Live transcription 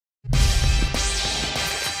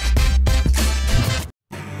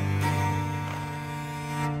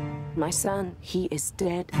My son, he is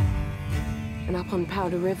dead. And up on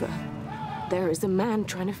Powder River, there is a man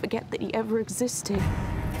trying to forget that he ever existed.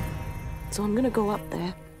 So I'm gonna go up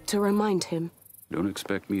there to remind him. Don't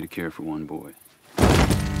expect me to care for one boy.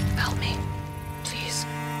 Help me, please.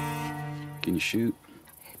 Can you shoot?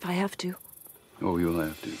 If I have to. Oh, you'll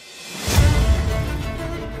have to.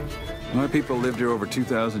 My people lived here over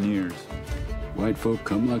 2,000 years. White folk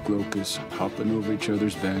come like locusts, hopping over each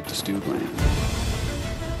other's back to steal land.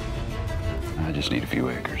 I just need a few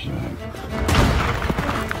acres.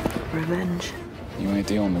 Revenge. You ain't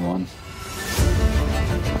the only one.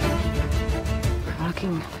 I'm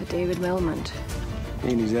looking for David Melmond.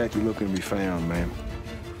 Ain't exactly looking to be found, ma'am.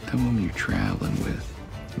 The woman you're traveling with,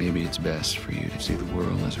 maybe it's best for you to see the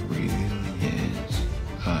world as it really is.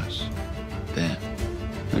 Us. Them.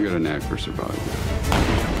 I got a knack for survival.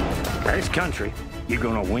 This country, you're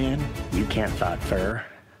gonna win. You can't fight fair.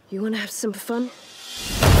 You wanna have some fun?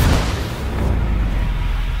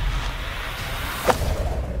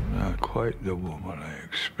 Not quite the woman I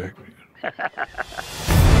expected.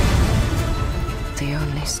 The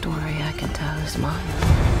only story I can tell is mine.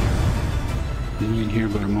 You ain't here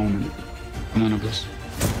but a moment. None of us.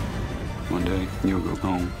 One day, you'll go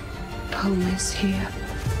home. Home is here.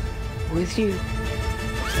 With you.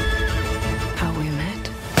 How we met.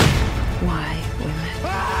 Why we met.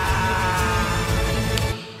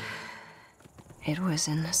 It was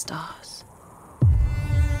in the stars.